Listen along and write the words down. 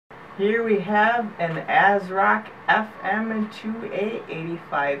Here we have an ASRock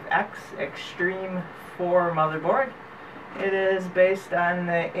FM2A85X Extreme4 motherboard. It is based on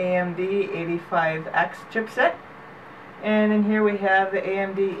the AMD 85X chipset. And in here we have the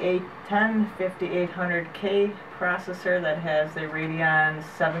AMD A10 5800K processor that has the Radeon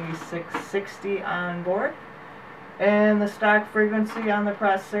 7660 on board. And the stock frequency on the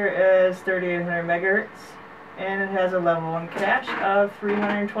processor is 3800 megahertz. And it has a level 1 cache of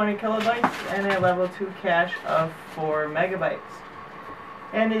 320 kilobytes and a level 2 cache of 4 megabytes.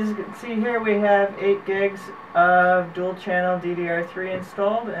 And as you can see here, we have 8 gigs of dual channel DDR3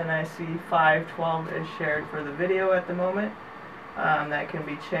 installed, and I see 512 is shared for the video at the moment. That can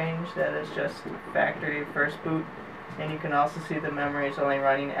be changed. That is just factory first boot. And you can also see the memory is only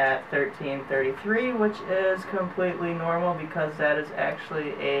running at 1333, which is completely normal because that is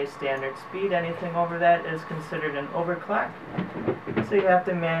actually a standard speed. Anything over that is considered an overclock. So you have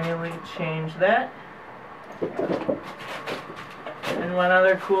to manually change that. And one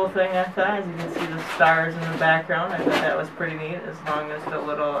other cool thing I thought is you can see the stars in the background. I thought that was pretty neat, as long as the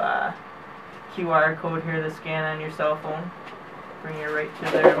little QR code here to scan on your cell phone bring you right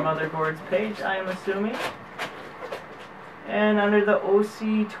to their motherboard's page, I am assuming. And under the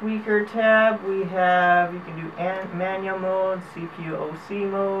OC Tweaker tab, we have, you can do manual mode, CPU OC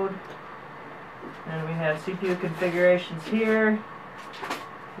mode, and we have CPU configurations here,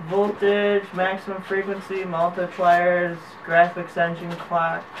 voltage, maximum frequency, multipliers, graphics engine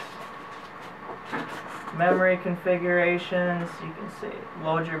clocks, memory configurations. You can see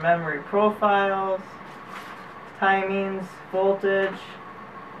load your memory profiles, timings, voltage,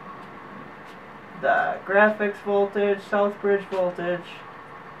 the graphics voltage, south bridge voltage.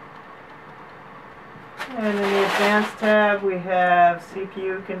 And in the advanced tab we have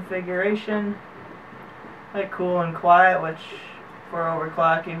CPU configuration, like cool and quiet, which for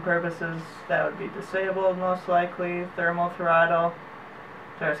overclocking purposes that would be disabled most likely. Thermal throttle,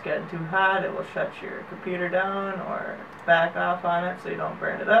 starts getting too hot, it will shut your computer down or back off on it so you don't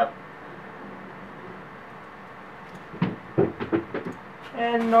burn it up.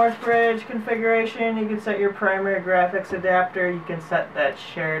 And North Bridge configuration, you can set your primary graphics adapter. You can set that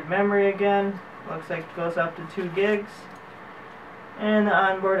shared memory again. Looks like it goes up to 2 gigs. And the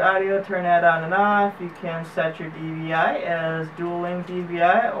onboard audio, turn that on and off. You can set your DVI as dual link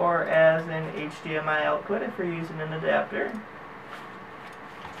DVI or as an HDMI output if you're using an adapter.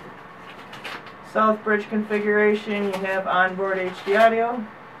 South Bridge configuration, you have onboard HD audio.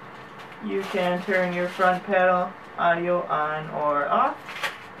 You can turn your front panel audio on or off.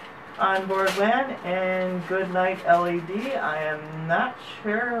 Onboard LAN and good night LED. I am not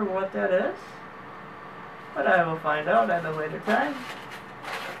sure what that is, but I will find out at a later time.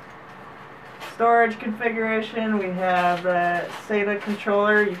 Storage configuration, we have the SATA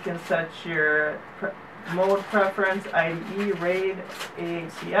controller. You can set your mode preference, IDE, RAID,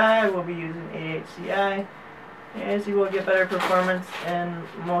 AHCI. We'll be using AHCI, as you will get better performance in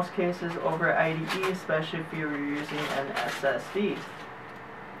most cases over IDE, especially if you're using an SSD.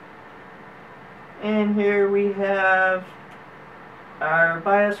 And here we have our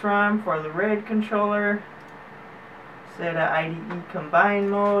BIOS ROM for the RAID controller, SATA IDE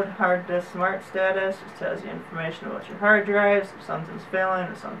combined mode, hard disk smart status, which tells you information about your hard drives, if something's failing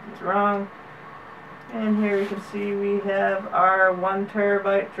or something's wrong. And here you can see we have our 1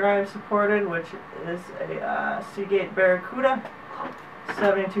 terabyte drive supported, which is a Seagate Barracuda,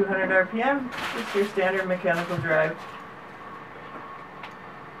 7200 RPM, just your standard mechanical drive.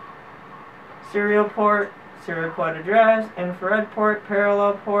 Serial port, serial ported drives, infrared port,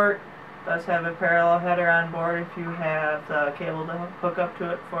 parallel port, does have a parallel header on board if you have the cable to hook up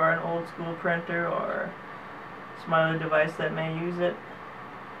to it for an old school printer or some other device that may use it.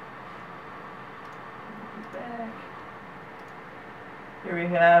 Back. Here we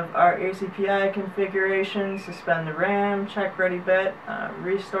have our ACPI configuration, suspend the RAM, check ready bit,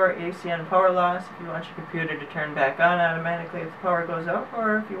 restore ACN power loss if you want your computer to turn back on automatically if the power goes out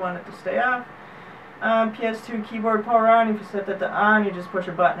or if you want it to stay off. PS2 keyboard power on, if you set that to on, you just push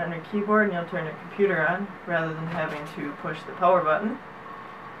a button on your keyboard and you'll turn your computer on rather than having to push the power button.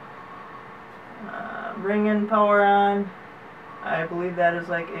 Ring in power on, I believe that is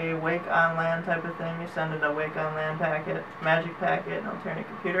like a wake on LAN type of thing. You send it a wake on LAN packet, magic packet, and it'll turn your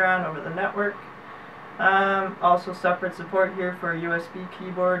computer on over the network. Also separate support here for USB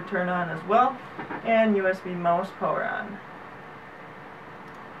keyboard turn on as well, and USB mouse power on.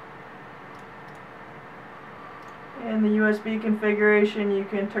 In the USB configuration, you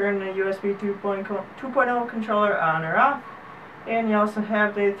can turn the USB 2.0 controller on or off. And you also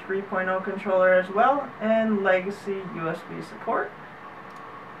have the 3.0 controller as well, and legacy USB support.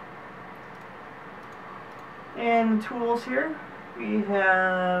 And tools here, we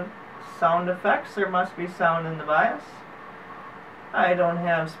have sound effects. There must be sound in the BIOS. I don't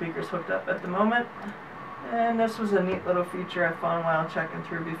have speakers hooked up at the moment. And this was a neat little feature I found while checking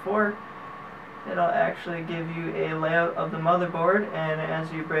through before. It'll actually give you a layout of the motherboard, and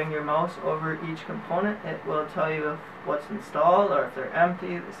as you bring your mouse over each component, it will tell you if what's installed or if they're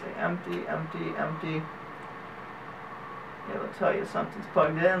empty. They say empty, empty, empty. It will tell you something's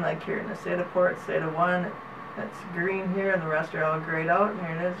plugged in, like here in the SATA port, SATA 1. It's green here, and the rest are all grayed out. And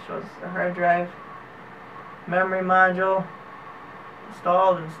here it is, it shows the hard drive, memory module,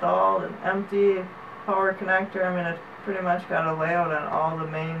 installed, and empty, power connector. I mean, it's pretty much got a layout on all the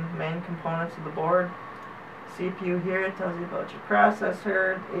main components of the board. CPU here, it tells you about your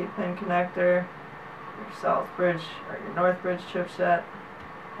processor, 8-pin connector, your south bridge or your north bridge chipset.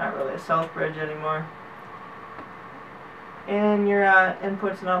 Not really a south bridge anymore. And your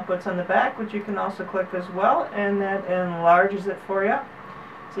inputs and outputs on the back, which you can also click as well, and that enlarges it for you.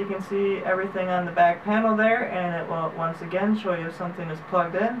 So you can see everything on the back panel there, and it will once again show you if something is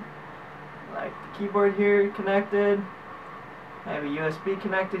plugged in. Like the keyboard here connected. I have a USB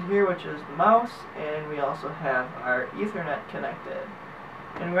connected here, which is the mouse, and we also have our Ethernet connected.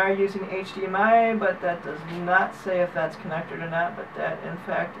 And we are using HDMI, but that does not say if that's connected or not, but that in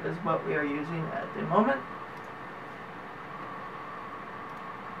fact is what we are using at the moment.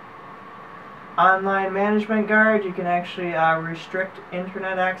 Online management guard, you can actually restrict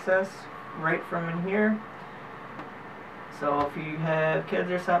internet access right from in here. So if you have kids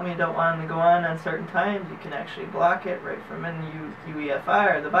or something you don't want them to go on certain times, you can actually block it right from in the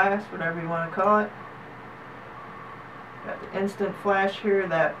UEFI or the BIOS, whatever you want to call it. Got the instant flash here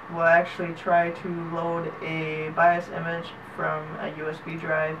that will actually try to load a BIOS image from a USB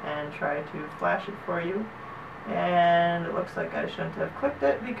drive and try to flash it for you. And it looks like I shouldn't have clicked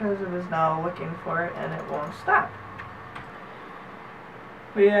it because it is now looking for it and it won't stop.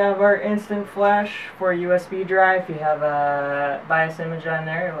 We have our instant flash for a USB drive. If you have a BIOS image on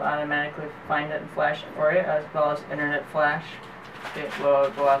there, it will automatically find it and flash it for you, as well as internet flash. It will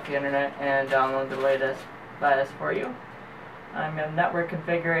go off the internet and download the latest BIOS for you. You have network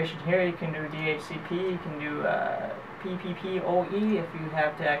configuration here. You can do DHCP, you can do PPPoE if you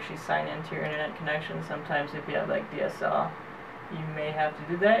have to actually sign into your internet connection. Sometimes if you have like DSL, you may have to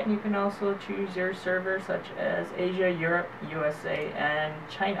do that. And you can also choose your server such as Asia, Europe, USA, and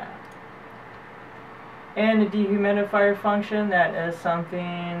China. And the dehumidifier function, that is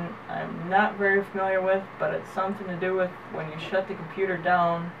something I'm not very familiar with, but it's something to do with when you shut the computer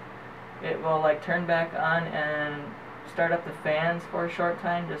down, it will like turn back on and start up the fans for a short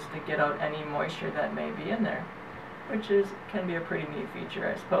time just to get out any moisture that may be in there, which can be a pretty neat feature,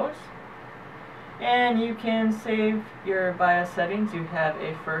 I suppose. And you can save your BIOS settings. You have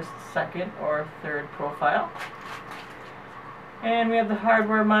a first, second, or third profile. And we have the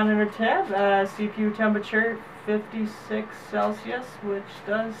hardware monitor tab, CPU temperature 56 Celsius, which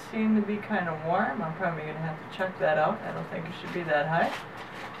does seem to be kind of warm. I'm probably going to have to check that out. I don't think it should be that high.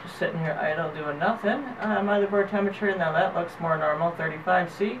 Just sitting here idle doing nothing. Motherboard temperature, now that looks more normal,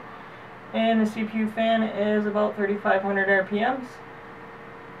 35°C. And the CPU fan is about 3,500 RPMs.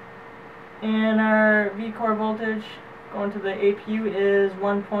 And our V-core voltage going to the APU is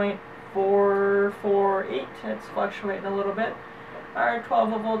 1.448. It's fluctuating a little bit. Our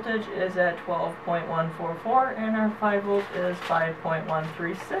 12-volt voltage is at 12.144, and our 5-volt is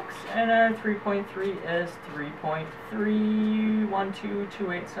 5.136, and our 3.3 is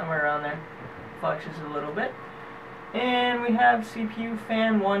 3.31228, somewhere around there. Fluctuates a little bit. And we have CPU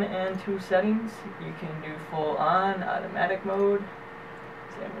fan 1 and 2 settings. You can do full on, automatic mode.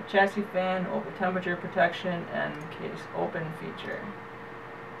 Same with chassis fan, open temperature protection, and case open feature.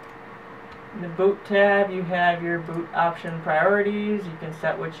 In the boot tab, you have your boot option priorities. You can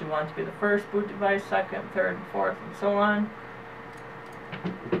set which you want to be the first boot device, second, third, fourth, and so on.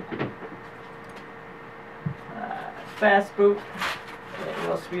 Fast boot, it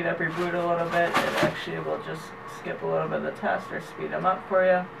will speed up your boot a little bit. It actually will just skip a little bit of the test or speed them up for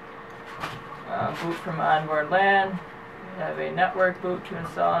you. Boot from onboard LAN. You have a network boot to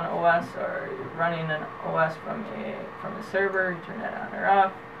install an OS, or you're running an OS from a server. You turn that on or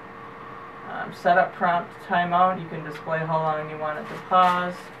off. Setup prompt timeout. You can display how long you want it to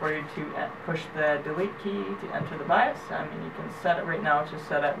pause for you to push the delete key to enter the BIOS. I mean, you can set it right now, it's just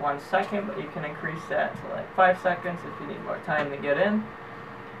set at 1 second, but you can increase that to like 5 seconds if you need more time to get in.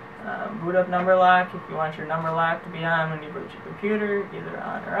 Boot up number lock, if you want your number lock to be on when you boot your computer, either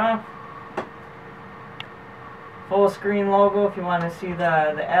on or off. Full screen logo, if you want to see the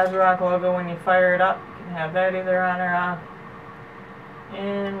ASRock logo when you fire it up, you can have that either on or off.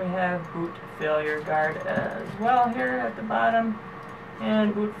 And we have boot failure guard as well here at the bottom,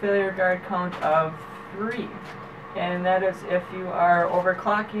 and boot failure guard count of 3. And that is if you are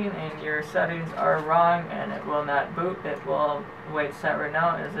overclocking and your settings are wrong and it will not boot. It will, the way it's set right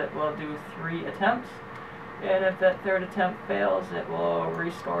now is it will do 3 attempts. And if that 3rd attempt fails, it will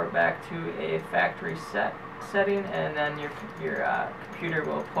restore back to a factory setting, and then your computer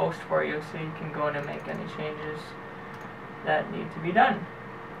will post for you so you can go in and make any changes that need to be done.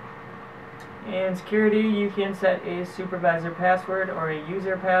 In security, you can set a supervisor password or a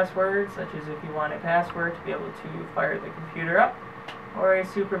user password, such as if you want a password to be able to fire the computer up, or a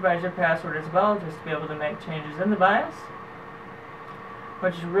supervisor password as well, just to be able to make changes in the BIOS,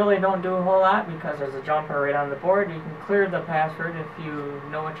 which really don't do a whole lot because there's a jumper right on the board. You can clear the password if you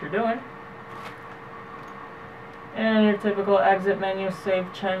know what you're doing. And your typical exit menu,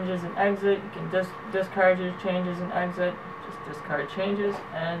 save changes and exit. You can discard your changes and exit. Discard changes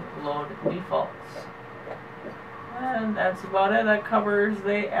and load defaults. And that's about it. That covers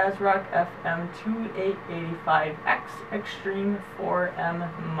the ASRock FM2A85X Extreme4-M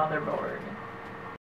motherboard.